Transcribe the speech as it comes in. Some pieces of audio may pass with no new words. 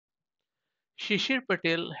Shishir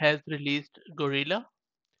Patil has released Gorilla.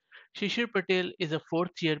 Shishir Patil is a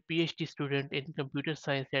fourth-year PhD student in computer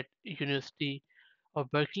science at University of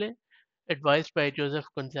Berkeley, advised by Joseph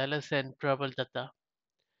Gonzalez and Prabal Datta.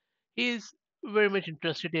 He is very much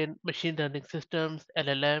interested in machine learning systems,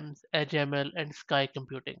 LLMs, Edge ML, and Sky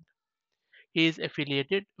computing. He is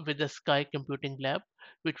affiliated with the Sky Computing Lab,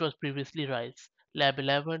 which was previously RISE, Lab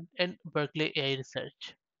 11, and Berkeley AI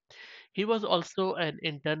Research. He was also an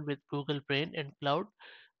intern with Google Brain and Cloud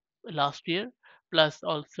last year, plus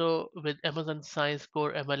also with Amazon Science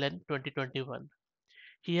Core MLN 2021.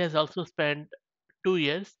 He has also spent 2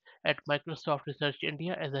 years at Microsoft Research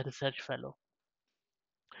India as a research fellow.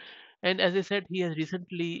 And as I said, he has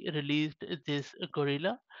recently released this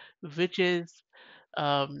Gorilla, which is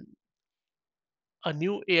um, a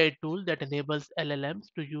new AI tool that enables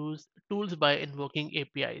LLMs to use tools by invoking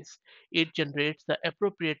APIs. It generates the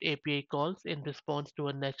appropriate API calls in response to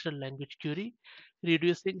a natural language query,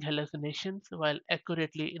 reducing hallucinations while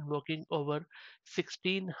accurately invoking over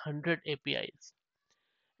 1600 APIs.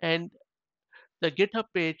 And the GitHub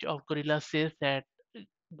page of Gorilla says that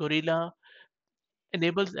Gorilla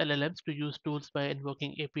enables LLMs to use tools by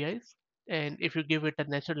invoking APIs. And if you give it a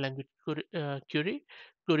natural language query,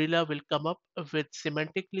 Gorilla will come up with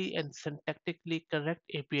semantically and syntactically correct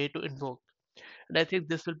API to invoke. And I think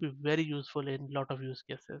this will be very useful in a lot of use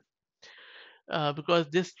cases because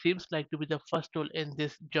this seems like to be the first tool in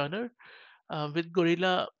this genre. With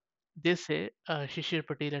Gorilla, they say Shishir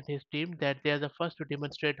Patel and his team that they are the first to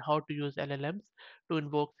demonstrate how to use LLMs to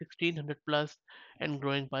invoke 1600 plus and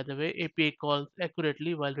growing, by the way, API calls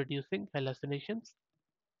accurately while reducing hallucinations.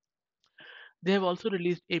 They have also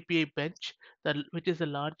released API Bench, which is the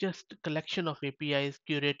largest collection of APIs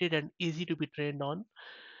curated and easy to be trained on,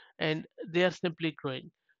 and they are simply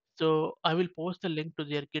growing. So I will post the link to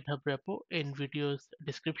their GitHub repo in video's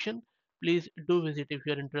description. Please do visit if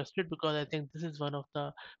you're interested because I think this is one of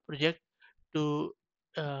the projects to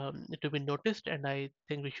be noticed, and I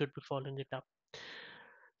think we should be following it up.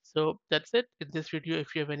 So that's it in this video.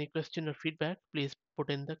 If you have any question or feedback, please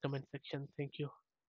put in the comment section. Thank you.